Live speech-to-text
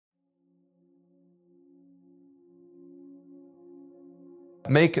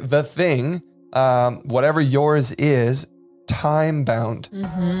make the thing, whatever yours is, time bound.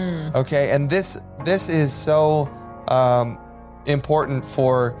 Mm-hmm. Okay. And this is so important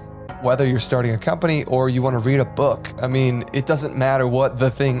for whether you're starting a company or you want to read a book. I mean, it doesn't matter what the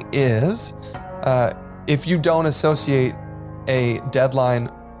thing is. If you don't associate a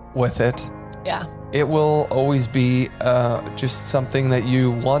deadline with it, it will always be just something that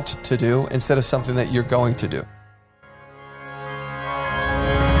you want to do instead of something that you're going to do.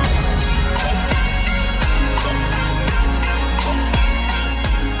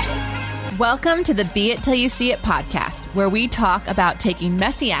 Welcome to the Be It Till You See It podcast, where we talk about taking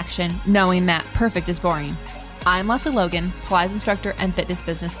messy action, knowing that perfect is boring. I'm Leslie Logan, Pilates instructor and fitness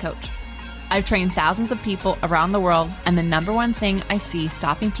business coach. I've trained thousands of people around the world, and the number one thing I see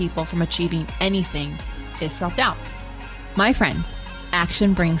stopping people from achieving anything is self-doubt. My friends,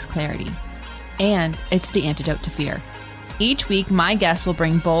 action brings clarity, and it's the antidote to fear. Each week, my guests will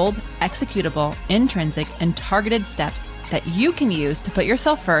bring bold, executable, intrinsic, and targeted steps that you can use to put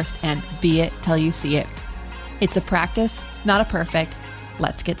yourself first and be it till you see it. It's a practice, not a perfect.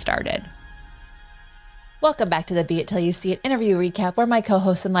 Let's get started. Welcome back to the Be It Till You See It interview recap, where my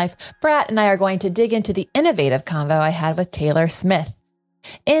co-host in life, Brat, and I are going to dig into the innovative convo I had with Taylor Smith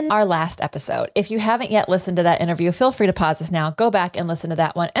in our last episode. If you haven't yet listened to that interview, feel free to pause this now, go back and listen to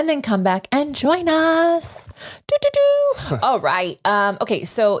that one, and then come back and join us. All right. Okay,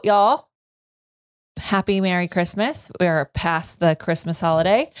 so y'all, happy Merry Christmas. We're past the Christmas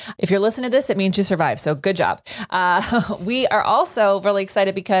holiday. If you're listening to this, it means you survived. So good job. We are also really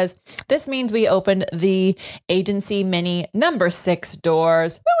excited because this means we opened the Agency Mini number 6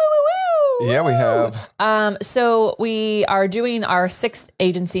 doors. Woo, woo, woo, woo. Yeah, we have. So we are doing our 6th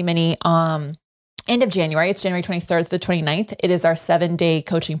Agency Mini end of January. It's January 23rd to the 29th. It is our 7-day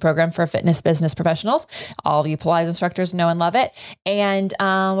coaching program for fitness business professionals. All of you Pilates instructors know and love it. And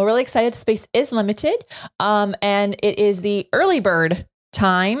we're really excited. The space is limited. And it is the early bird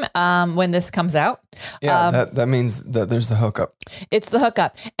time when this comes out. Yeah, that means that there's the hookup. It's the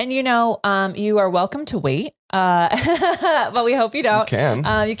hookup. And you are welcome to wait. But we hope you don't.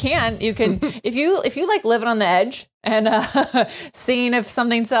 You can, if you like living on the edge and seeing if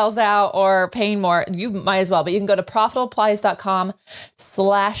something sells out or paying more, you might as well. But you can go to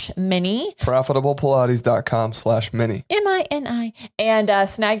profitablepilates.com/mini. Profitablepilates.com/mini. MINI. And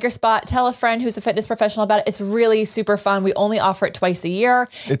snag your spot. Tell a friend who's a fitness professional about it. It's really super fun. We only offer it twice a year.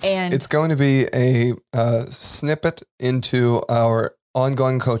 It's going to be a snippet into our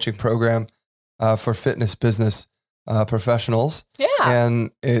ongoing coaching program for fitness business professionals. Yeah.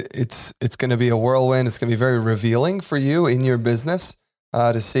 And it's going to be a whirlwind. It's going to be very revealing for you in your business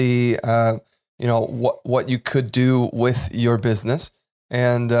to see, what you could do with your business.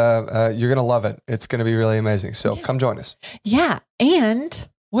 And you're going to love it. It's going to be really amazing. So come join us. Yeah. And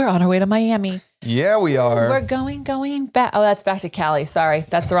we're on our way to Miami. Yeah, we are. We're going back. Oh, that's back to Cali. Sorry,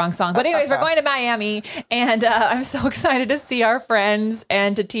 that's the wrong song. But anyways, we're going to Miami, and I'm so excited to see our friends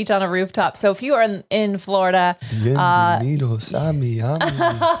and to teach on a rooftop. So if you are in Florida, Bienvenidos a Miami.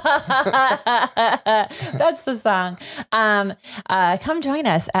 That's the song. Come join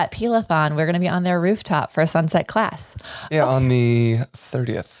us at Peelathon. We're going to be on their rooftop for a sunset class. Yeah, on the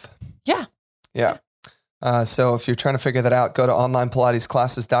 30th. Yeah. Yeah. So if you're trying to figure that out, go to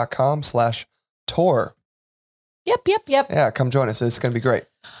onlinepilatesclasses.com/tour. Yep. Yeah, come join us. It's going to be great.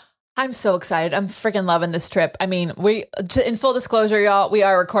 I'm so excited. I'm freaking loving this trip. I mean, in full disclosure, y'all, we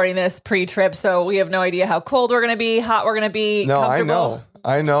are recording this pre-trip, so we have no idea how cold we're going to be, hot we're going to be. No, comfortable.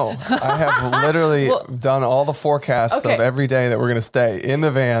 I know. I have literally done all the forecasts of every day that we're going to stay in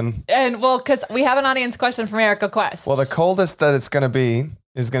the van. And because we have an audience question from Erica Quest. Well, the coldest that it's going to be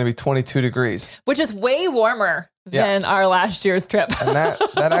is going to be 22 degrees. Which is way warmer than our last year's trip. And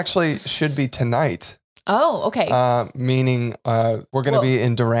that actually should be tonight. Oh, okay. Meaning we're going to be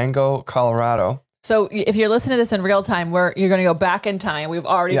in Durango, Colorado. So if you're listening to this in real time, you're going to go back in time. We've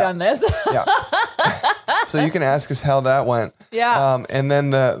already done this. Yeah. So you can ask us how that went. Yeah. And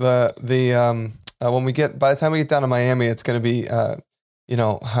then by the time we get down to Miami, it's going to be,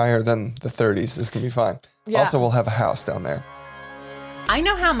 higher than the 30s. It's going to be fine. Yeah. Also, we'll have a house down there. I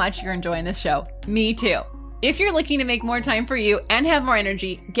know how much you're enjoying this show. Me too. If you're looking to make more time for you and have more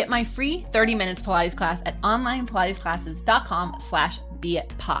energy, get my free 30 minutes Pilates class at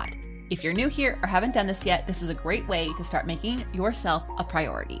onlinepilatesclasses.com/beitpod. If you're new here or haven't done this yet, this is a great way to start making yourself a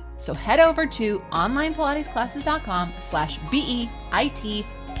priority. So head over to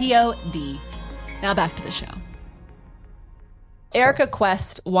onlinepilatesclasses.com/beitpod. Now back to the show. Erica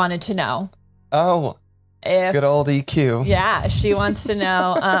Quest wanted to know. Oh, good old EQ. Yeah, she wants to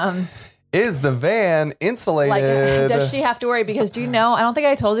know Is the van insulated? Like, does she have to worry? Because do you know, I don't think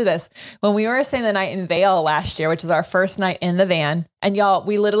I told you this, when we were staying the night in Vail last year, which is our first night in the van, and y'all,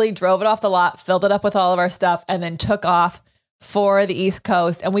 we literally drove it off the lot, filled it up with all of our stuff, and then took off for the East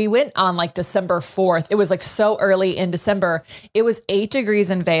Coast. And we went on like December 4th. It was like so early in December. It was 8 degrees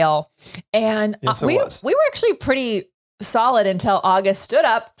in Vail. And Yes, we were actually pretty solid until August stood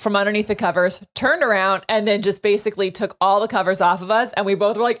up from underneath the covers, turned around, and then just basically took all the covers off of us. And we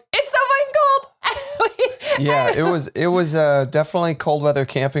both were like, it's so fucking cold. Yeah, it was definitely cold weather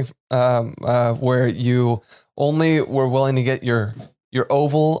camping where you only were willing to get your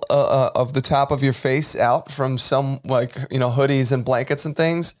oval of the top of your face out from some hoodies and blankets and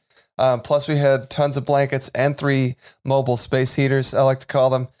things. Plus we had tons of blankets and 3 mobile space heaters, I like to call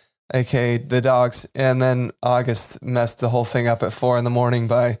them, aka the dogs. And then August messed the whole thing up at 4 a.m.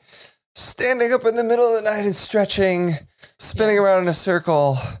 by standing up in the middle of the night and stretching, spinning around in a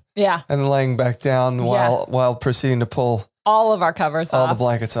circle. Yeah. And laying back down while proceeding to pull all of our covers all off. the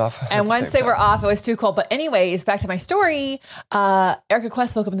blankets off. And once they were off, it was too cold. But anyways, back to my story. Erica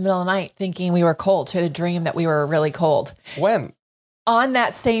Quest woke up in the middle of the night thinking we were cold. She had a dream that we were really cold. When? On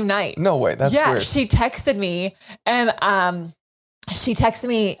that same night. No way. That's weird. She texted me and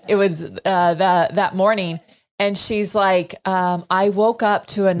it was that morning. And she's like, I woke up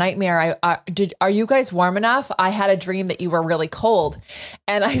to a nightmare. Are you guys warm enough? I had a dream that you were really cold.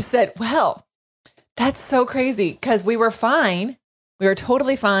 And I said, well, that's so crazy because we were fine. We were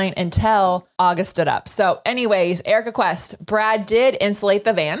totally fine until August stood up. So anyways, Erica Quest, Brad did insulate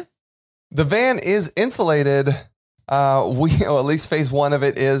the van. The van is insulated. At least phase 1 of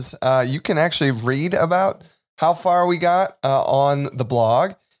it is. You can actually read about how far we got on the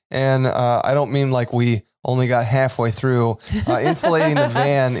blog. And I don't mean like we only got halfway through. Insulating the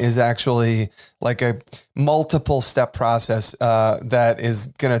van is actually like a multiple step process that is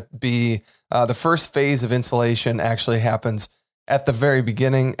going to be the first phase of insulation actually happens at the very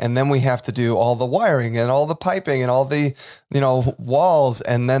beginning. And then we have to do all the wiring and all the piping and all the, walls.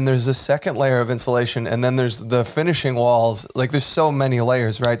 And then there's a second layer of insulation. And then there's the finishing walls. Like there's so many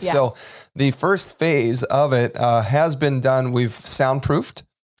layers, right? Yeah. So the first phase of it has been done. We've soundproofed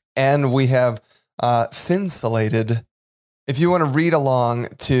and we have thin-insulated. If you want to read along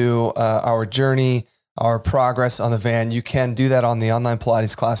to our journey, our progress on the van, you can do that on the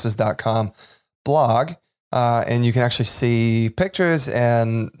onlinepilatesclasses.com blog. And you can actually see pictures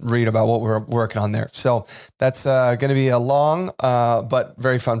and read about what we're working on there. So that's going to be a long but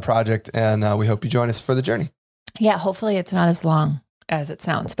very fun project. And we hope you join us for the journey. Yeah, hopefully it's not as long as it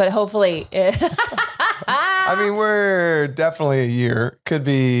sounds, but hopefully I mean, we're definitely a year. Could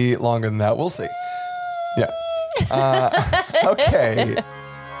be longer than that. We'll see. Yeah. Okay.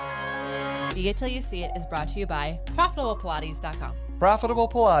 See It Till You See It is brought to you by ProfitablePilates.com.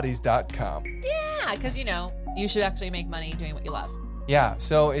 ProfitablePilates.com. Yeah, because you should actually make money doing what you love. Yeah,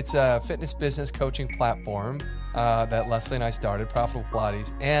 so it's a fitness business coaching platform that Leslie and I started, Profitable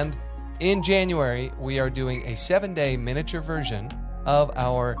Pilates. And in January, we are doing a 7-day miniature version of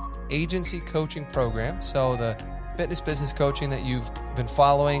our agency coaching program. So the fitness business coaching that you've been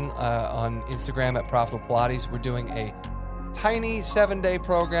following on Instagram at Profitable Pilates, we're doing a tiny 7-day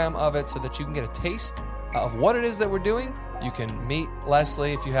program of it so that you can get a taste of what it is that we're doing. You can meet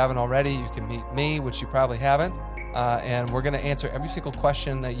Leslie if you haven't already. You can meet me, which you probably haven't. And we're going to answer every single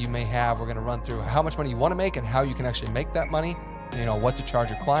question that you may have. We're going to run through how much money you want to make and how you can actually make that money. What to charge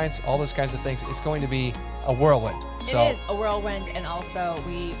your clients, all those kinds of things. It's going to be a whirlwind. It is a whirlwind, and also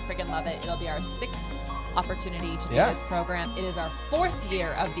we freaking love it. It'll be our 6th opportunity to do this program. It is our 4th year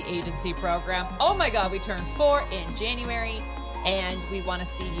of the agency program. Oh my God, we turned 4 in January, and we want to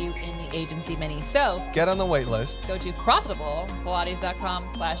see you in the agency mini. So get on the wait list. Go to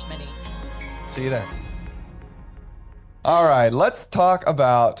profitablepilates.com/mini. See you there. All right, let's talk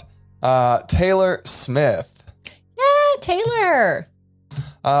about Taylor Smith. Taylor.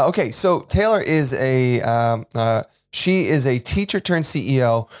 Okay, so Taylor is she is a teacher turned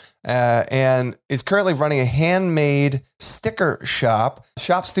CEO and is currently running a handmade sticker shop,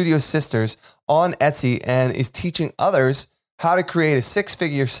 Shop Studio Sisters, on Etsy, and is teaching others how to create a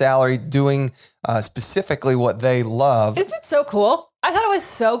 6-figure salary doing specifically what they love. Isn't it so cool? I thought it was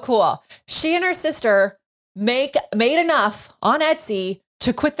so cool. She and her sister made enough on Etsy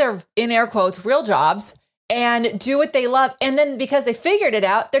to quit their, in air quotes, real jobs and do what they love. And then because they figured it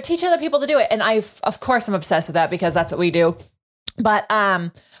out, they're teaching other people to do it. And of course I'm obsessed with that because that's what we do. But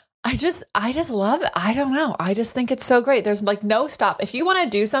I just love it. I don't know. I just think it's so great. There's like no stop. If you want to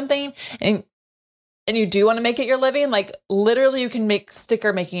do something and you do want to make it your living, like literally you can make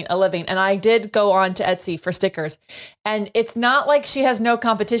sticker making a living. And I did go on to Etsy for stickers, and it's not like she has no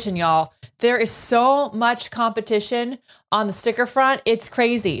competition, y'all. there is so much competition on the sticker front. It's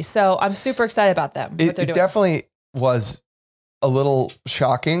crazy. So I'm super excited about them. It definitely was a little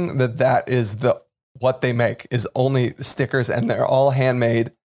shocking that is what they make is only stickers, and they're all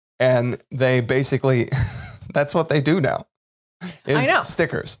handmade, and they basically that's what they do now. I know,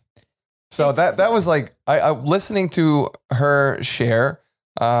 stickers. So that was like I listening to her share,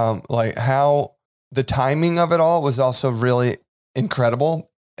 like how the timing of it all was also really incredible.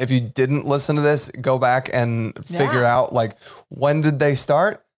 If you didn't listen to this, go back and figure out like when did they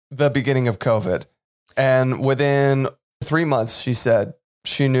start? The beginning of COVID, and within 3 months, she said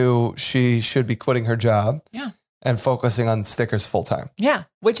she knew she should be quitting her job and focusing on stickers full time. Yeah,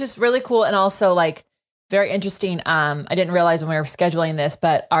 which is really cool. And also like very interesting. I didn't realize when we were scheduling this,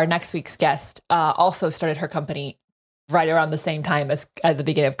 but our next week's guest also started her company right around the same time as at the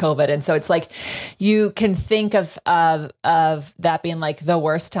beginning of COVID. And so it's like, you can think of that being like the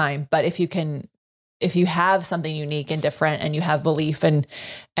worst time, but if you have something unique and different and you have belief and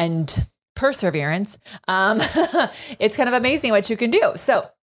perseverance, it's kind of amazing what you can do. So,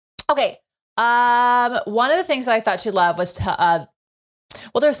 okay. One of the things that I thought she'd love was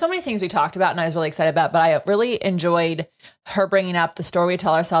there's so many things we talked about and I was really excited about, but I really enjoyed her bringing up the story we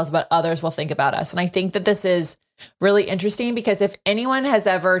tell ourselves about others will think about us. And I think that this is really interesting because if anyone has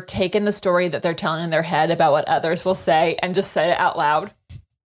ever taken the story that they're telling in their head about what others will say and just said it out loud,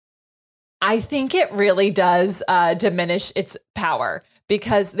 I think it really does diminish its power.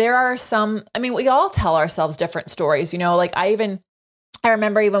 Because there are we all tell ourselves different stories, like I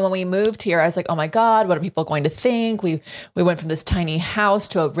remember even when we moved here, I was like, oh my God, what are people going to think? We went from this tiny house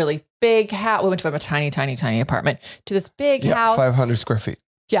to a really big house. We went from a tiny, tiny, tiny apartment to this big house. 500 square feet.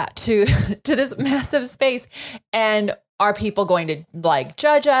 Yeah. To this massive space. And are people going to like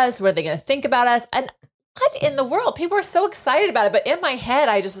judge us? What are they going to think about us? And what in the world? People are so excited about it. But in my head,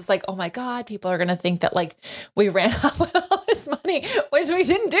 I just was like, oh my God, people are going to think that like we ran off with all this money, which we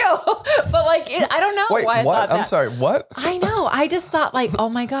didn't do. But like, I don't know why I thought that. I'm sorry, what? I know. I just thought like, oh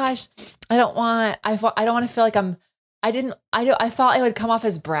my gosh, I don't want to feel like I thought I would come off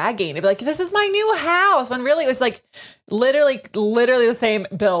as bragging. It'd be like, this is my new house. When really it was like literally the same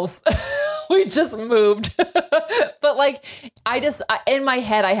bills. We just moved. But like, in my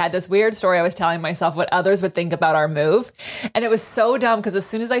head, I had this weird story. I was telling myself what others would think about our move. And it was so dumb because as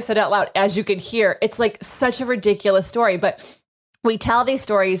soon as I said it out loud, as you can hear, it's like such a ridiculous story. But we tell these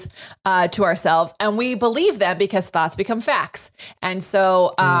stories to ourselves and we believe them because thoughts become facts. And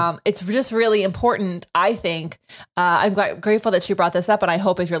so it's just really important, I think. I'm grateful that she brought this up. And I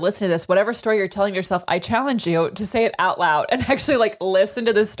hope if you're listening to this, whatever story you're telling yourself, I challenge you to say it out loud and actually like listen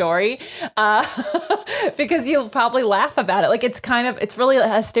to the story because you'll probably laugh about it. Like it's really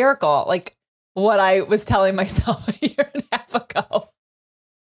hysterical. Like what I was telling myself a year and a half ago.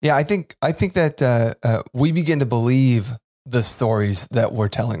 Yeah, I think that we begin to believe the stories that we're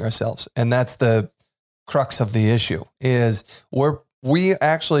telling ourselves. And that's the crux of the issue is we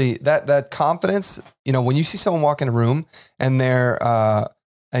actually, that confidence, when you see someone walk in a room and they're,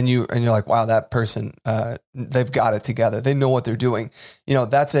 and you're like, wow, that person, they've got it together. They know what they're doing.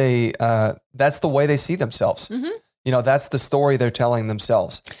 That's the way they see themselves. Mm-hmm. That's the story they're telling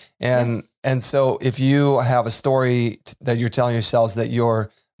themselves. And so if you have a story that you're telling yourselves that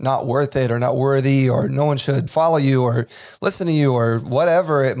you're not worth it or not worthy or no one should follow you or listen to you or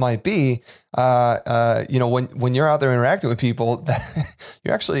whatever it might be, when you're out there interacting with people,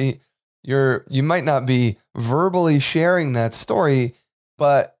 you might not be verbally sharing that story,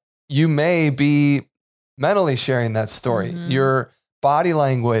 but you may be mentally sharing that story. Mm-hmm. Your body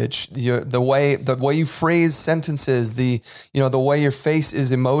language, the way you phrase sentences, the way your face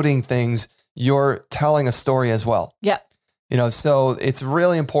is emoting things, you're telling a story as well. Yeah. So it's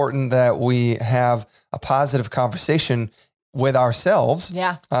really important that we have a positive conversation with ourselves.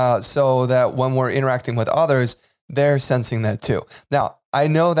 Yeah. So that when we're interacting with others, they're sensing that too. Now, I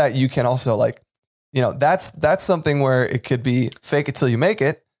know that you can also that's something where it could be fake it till you make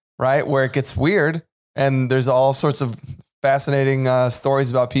it, right? Where it gets weird and there's all sorts of fascinating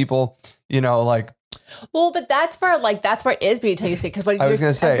stories about people, Well, but that's where it is be till you see. Because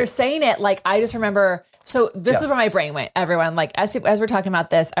as you're saying it, like I just remember. So this is where my brain went. Everyone, like as we're talking about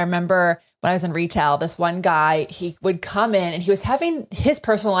this, I remember when I was in retail, this one guy, he would come in and his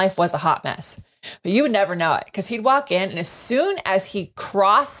personal life was a hot mess. But you would never know it because he'd walk in and as soon as he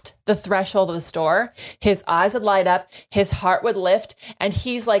crossed the threshold of the store, his eyes would light up, his heart would lift, and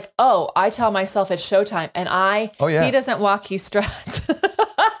he's like, oh, I tell myself it's showtime. And he doesn't walk, he struts.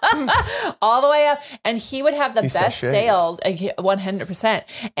 All the way up. And he would have the best sales, 100%.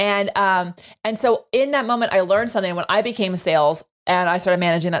 And so in that moment, I learned something. When I became sales, and I started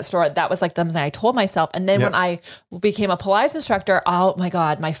managing that store, that was like the thing I told myself. And then when I became a Pilates instructor, oh my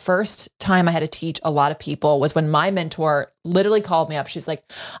God, my first time I had to teach a lot of people was when my mentor literally called me up. She's like,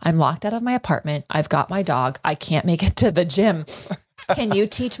 I'm locked out of my apartment. I've got my dog. I can't make it to the gym. Can you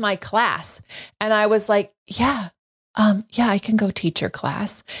teach my class? And I was like, yeah, I can go teach your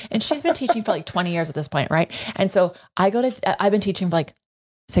class. And she's been teaching for like 20 years at this point. Right. And so I've been teaching for like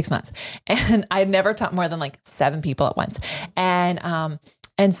 6 months, and I've never taught more than like 7 people at once. And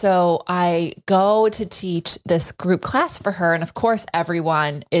so I go to teach this group class for her. And of course,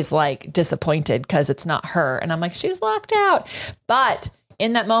 everyone is like disappointed because it's not her. And I'm like, she's locked out. But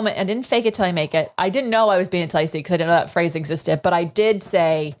in that moment, I didn't fake it till I make it. I didn't know I was being a till I see because I didn't know that phrase existed. But I did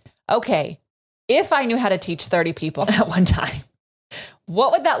say, okay, if I knew how to teach 30 people at one time,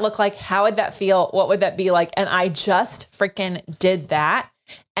 what would that look like? How would that feel? What would that be like? And I just freaking did that.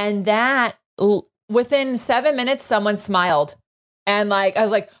 And that within 7 minutes, someone smiled, and like, I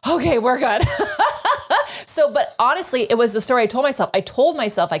was like, okay, we're good. So, but honestly, it was the story I told myself. I told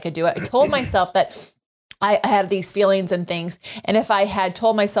myself I could do it. I told myself that I have these feelings and things. And if I had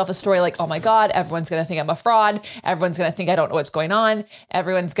told myself a story like, oh my God, everyone's going to think I'm a fraud. Everyone's going to think I don't know what's going on.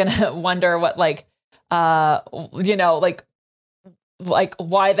 Everyone's going to wonder what, like, like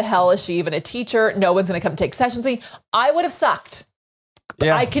why the hell is she even a teacher? No one's going to come take sessions with me. I would have sucked.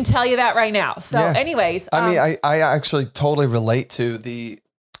 Yeah. I can tell you that right now. So anyways, I mean, I actually totally relate to the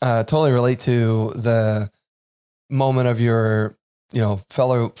moment of your,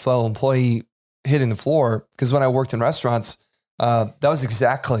 fellow employee hitting the floor. Because when I worked in restaurants, that was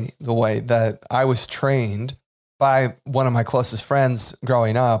exactly the way that I was trained by one of my closest friends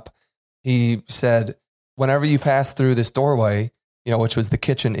growing up. He said, whenever you pass through this doorway, which was the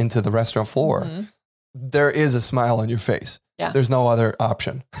kitchen into the restaurant floor, there is a smile on your face. Yeah. There's no other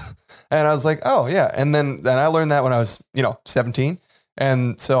option. And I was like, oh yeah. And then I learned that when I was, 17.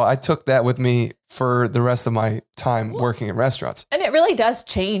 And so I took that with me for the rest of my time working in restaurants. And it really does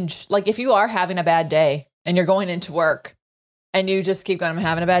change. Like if you are having a bad day and you're going into work and you just keep going, I'm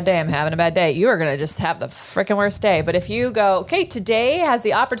having a bad day, you are going to just have the freaking worst day. But if you go, okay, today has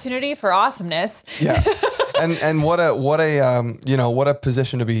the opportunity for awesomeness. Yeah. And what a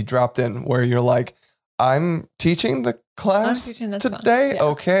position to be dropped in where you're like, I'm teaching the class today. Yeah.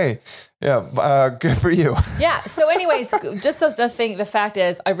 Okay. Yeah. Good for you. Yeah. So anyways, just the fact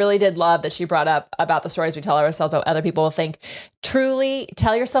is, I really did love that she brought up about the stories we tell ourselves about other people will think. Truly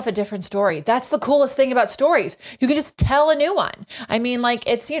tell yourself a different story. That's the coolest thing about stories. You can just tell a new one. I mean, like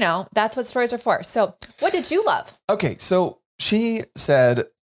it's, that's what stories are for. So what did you love? Okay. So she said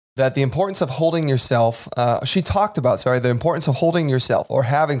that the importance of holding yourself, the importance of holding yourself or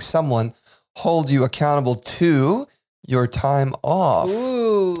having someone hold you accountable to your time off.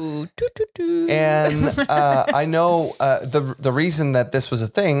 Ooh. And I know the reason that this was a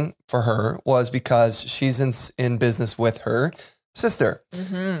thing for her was because she's in business with her sister.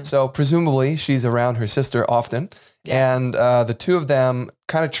 Mm-hmm. So presumably she's around her sister often. Yeah. And the two of them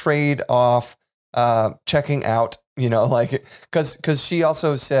kind of trade off checking out, because she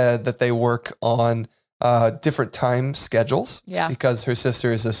also said that they work on different time schedules. Yeah. Because her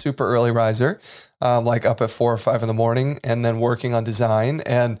sister is a super early riser, like up at 4 or 5 in the morning and then working on design.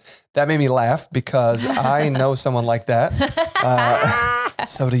 And that made me laugh because I know someone like that.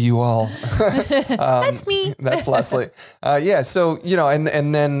 So do you all. That's me. That's Leslie. Yeah. So,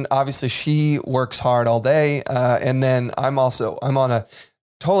 and then obviously she works hard all day. And then I'm on a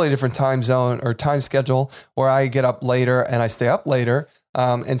totally different time zone or time schedule where I get up later and I stay up later.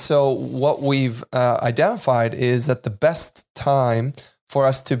 And so what we've identified is that the best time for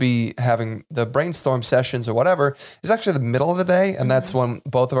us to be having the brainstorm sessions or whatever is actually the middle of the day. And that's when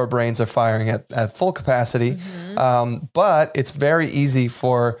both of our brains are firing at full capacity. Mm-hmm. But it's very easy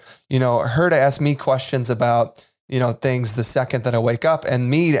for, her to ask me questions about, things the second that I wake up and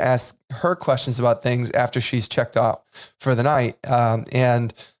me to ask her questions about things after she's checked out for the night.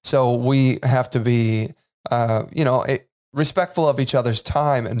 And so we have to be, respectful of each other's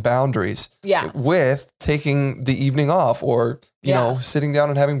time and boundaries with taking the evening off or, sitting down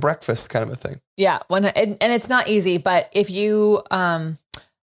and having breakfast kind of a thing. Yeah. And it's not easy, but if you,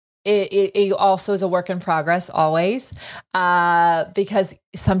 it also is a work in progress always, because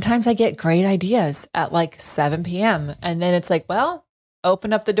sometimes I get great ideas at like 7 PM and then it's like, well,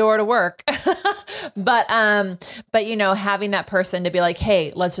 open up the door to work. But having that person to be like,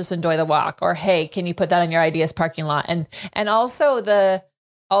 hey, let's just enjoy the walk, or, hey, can you put that on your ideas parking lot? And also the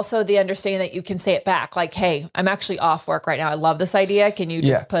understanding that you can say it back. Like, hey, I'm actually off work right now. I love this idea. Can you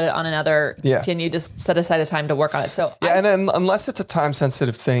just put it on another, can you just set aside a time to work on it? So and then unless it's a time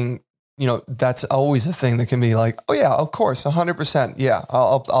sensitive thing, that's always a thing that can be like, oh yeah, of course, 100%. Yeah.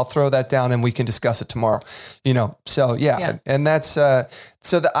 I'll throw that down and we can discuss it tomorrow, So yeah. And that's, I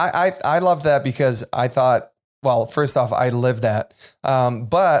love that because I thought, well, first off, I lived that.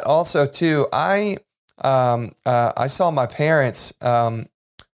 But also too, I saw my parents,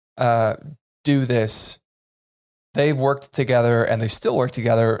 do this. They've worked together and they still work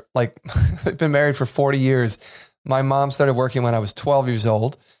together. Like they've been married for 40 years. My mom started working when I was 12 years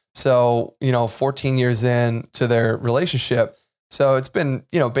old. So, 14 years into their relationship. So it's been,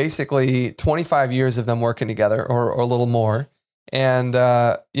 basically 25 years of them working together or a little more. And,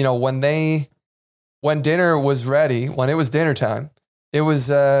 when dinner was ready, when it was dinner time, it was,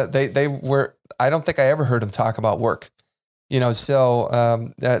 they were, I don't think I ever heard them talk about work.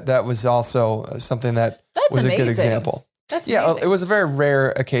 So that was also something that was amazing. A good example. That's amazing. It was a very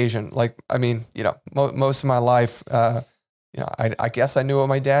rare occasion. Like, I mean, most of my life, I guess I knew what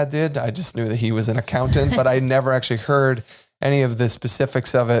my dad did. I just knew that he was an accountant, but I never actually heard any of the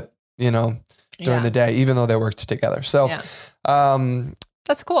specifics of it, during the day, even though they worked together. So,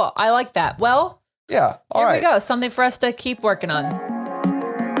 that's cool. I like that. Well, yeah. All right. Here we go. Something for us to keep working on.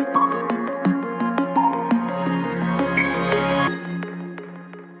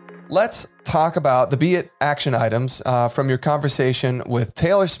 Let's talk about the Be It action items from your conversation with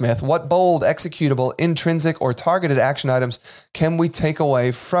Taylor Smith. What bold, executable, intrinsic, or targeted action items can we take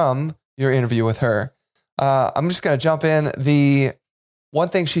away from your interview with her? I'm just going to jump in. The one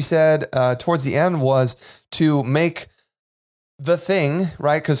thing she said towards the end was to make the thing,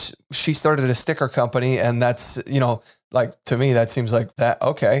 right? Because she started a sticker company, and that's, like to me, that seems like that.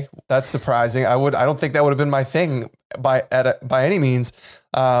 Okay, that's surprising. I don't think that would have been my thing by any means.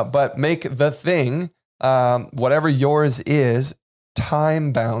 But make the thing, whatever yours is,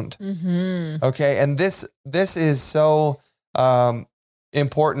 time bound. Mm-hmm. Okay. And this is so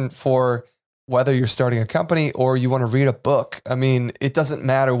important for whether you're starting a company or you want to read a book. I mean, it doesn't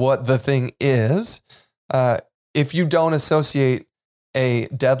matter what the thing is. If you don't associate a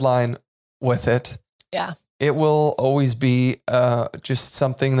deadline with it, it will always be just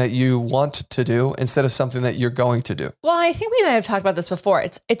something that you want to do instead of something that you're going to do. Well, I think we might have talked about this before.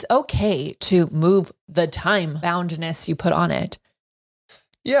 It's okay to move the time boundness you put on it.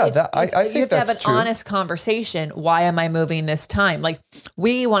 Yeah, I think that's true. You have to have an honest conversation. Why am I moving this time? Like,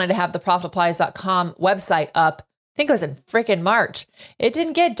 we wanted to have the profitapplies.com website up. I think it was in freaking March. It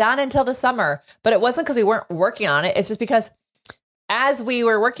didn't get done until the summer, but it wasn't because we weren't working on it. It's just because as we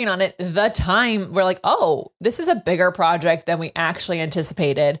were working on it, we're like, oh, this is a bigger project than we actually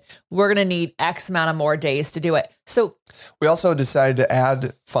anticipated. We're going to need X amount of more days to do it. So we also decided to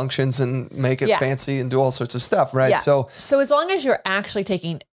add functions and make it fancy and do all sorts of stuff, right? Yeah. So as long as you're actually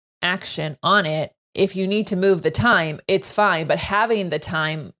taking action on it, if you need to move the time, it's fine. But having the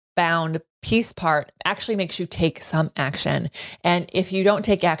time bound piece part actually makes you take some action. And if you don't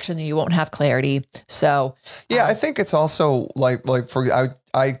take action, then you won't have clarity. So I think it's also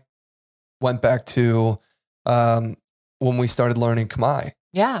I went back to when we started learning Khmer.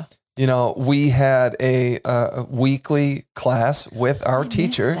 Yeah. We had a weekly class with our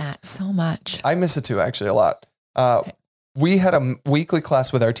teacher. I miss that so much. I miss it too, actually, a lot. We had a weekly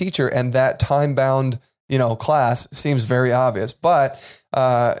class with our teacher, and that time-bound, class seems very obvious. But,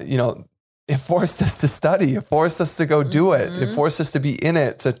 it forced us to study. It forced us to go do it. It forced us to be in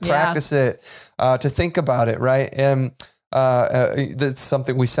it, to practice it, to think about it, right? And that's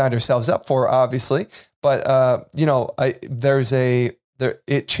something we signed ourselves up for, obviously. But,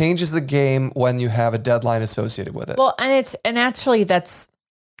 it changes the game when you have a deadline associated with it. Well, and actually that's,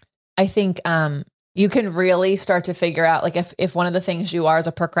 I think, you can really start to figure out, like, if one of the things you are is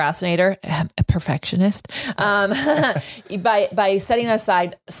a procrastinator, a perfectionist, by setting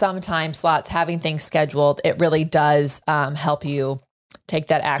aside some time slots, having things scheduled, it really does help you take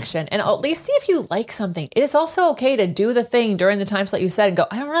that action and at least see if you like something. It is also okay to do the thing during the time slot you said and go,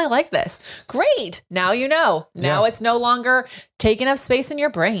 I don't really like this. Great. Now you know. Now it's no longer taking up space in your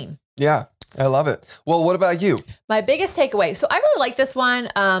brain. Yeah. I love it. Well, what about you? My biggest takeaway. So I really like this one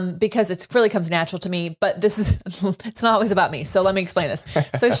because it really comes natural to me, but it's not always about me. So let me explain this.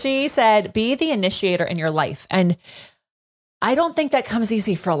 So she said, be the initiator in your life. And I don't think that comes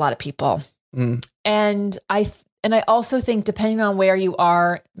easy for a lot of people. And I also think depending on where you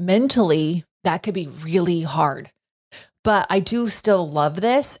are mentally, that could be really hard. But I do still love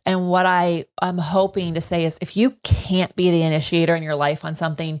this. And what I'm hoping to say is if you can't be the initiator in your life on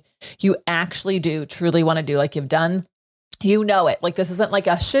something you actually do truly want to do, like you've done You know it. Like, this isn't like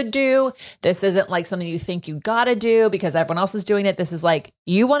a should do. This isn't like something you think you got to do because everyone else is doing it. This is like,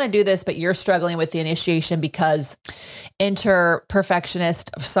 you want to do this, but you're struggling with the initiation because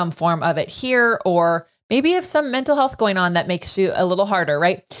perfectionist of some form of it here, or maybe you have some mental health going on that makes you a little harder,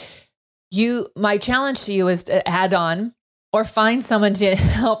 right? My challenge to you is to add on or find someone to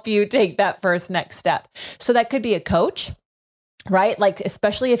help you take that first next step. So that could be a coach, right? Like,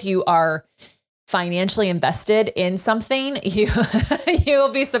 especially if you are financially invested in something, you'll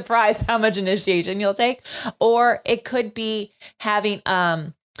be surprised how much initiation you'll take. Or it could be having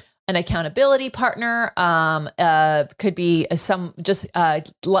an accountability partner. Could be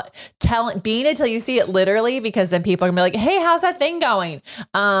being until you see it literally, because then people are gonna be like, hey, how's that thing going?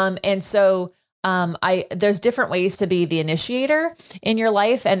 There's different ways to be the initiator in your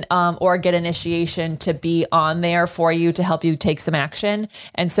life and, or get initiation to be on there for you to help you take some action.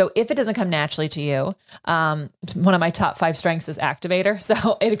 And so if it doesn't come naturally to you, one of my top 5 strengths is activator.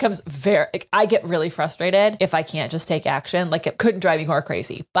 So it comes I get really frustrated if I can't just take action. Like, it couldn't drive me more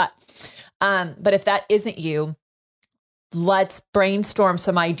crazy, but if that isn't you, let's brainstorm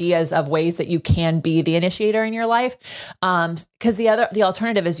some ideas of ways that you can be the initiator in your life. Cause the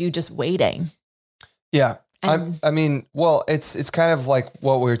alternative is you just waiting. Yeah. It's kind of like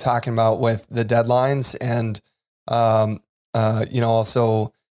what we were talking about with the deadlines and,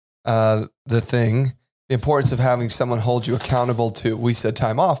 also the importance of having someone hold you accountable to, we said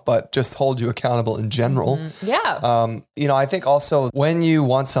time off, but just hold you accountable in general. Mm-hmm. Yeah. I think also when you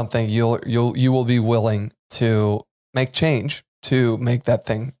want something, you will be willing to make change to make that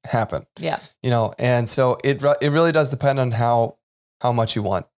thing happen. Yeah. And so it really does depend on how much you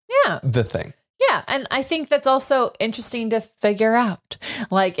want the thing. Yeah. And I think that's also interesting to figure out.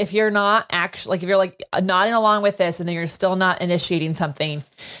 Like, if you're not if you're like nodding along with this and then you're still not initiating something,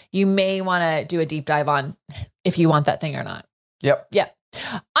 you may want to do a deep dive on if you want that thing or not. Yep. Yeah.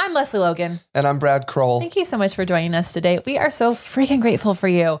 I'm Leslie Logan. And I'm Brad Crowell. Thank you so much for joining us today. We are so freaking grateful for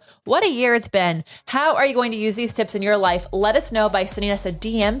you. What a year it's been. How are you going to use these tips in your life? Let us know by sending us a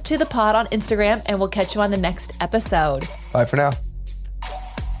DM to the pod on Instagram, and we'll catch you on the next episode. Bye for now.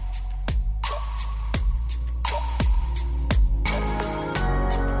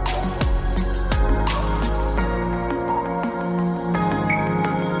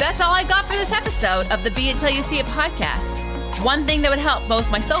 That's all I got for this episode of the Be It Till You See It podcast. One thing that would help both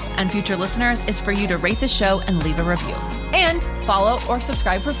myself and future listeners is for you to rate the show and leave a review. And follow or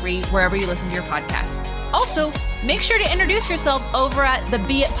subscribe for free wherever you listen to your podcast. Also, make sure to introduce yourself over at the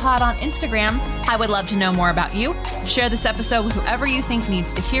Be It Pod on Instagram. I would love to know more about you. Share this episode with whoever you think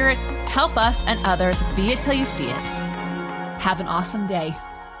needs to hear it. Help us and others be it till you see it. Have an awesome day.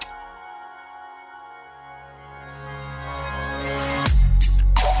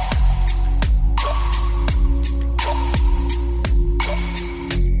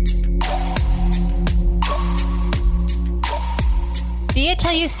 Be It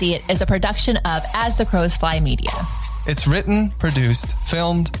Till You See It is a production of As the Crows Fly Media. It's written, produced,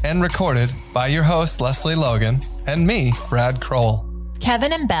 filmed, and recorded by your host, Leslie Logan, and me, Brad Crowell.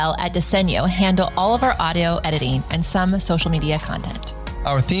 Kevin and Belle at Desenio handle all of our audio editing and some social media content.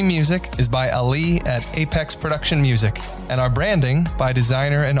 Our theme music is by Ali at Apex Production Music, and our branding by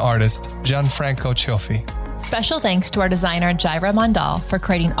designer and artist Gianfranco Cioffi. Special thanks to our designer, Jaira Mondal, for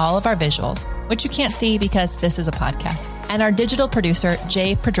creating all of our visuals, which you can't see because this is a podcast, and our digital producer,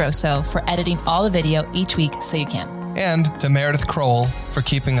 Jay Pedroso, for editing all the video each week so you can. And to Meredith Crowell for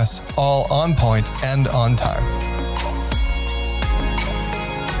keeping us all on point and on time.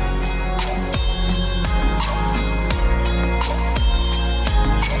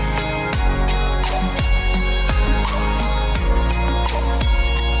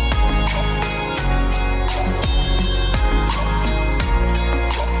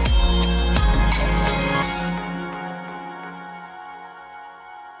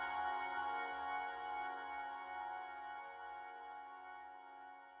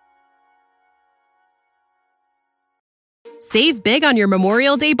 Save big on your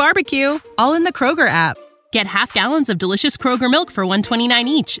Memorial Day barbecue, all in the Kroger app. Get half gallons of delicious Kroger milk for $1.29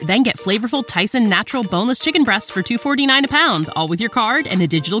 each. Then get flavorful Tyson natural boneless chicken breasts for $2.49 a pound, all with your card and a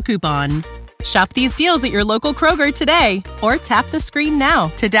digital coupon. Shop these deals at your local Kroger today, or tap the screen now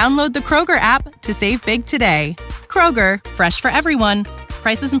to download the Kroger app to save big today. Kroger, fresh for everyone.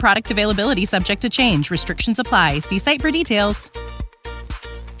 Prices and product availability subject to change. Restrictions apply. See site for details.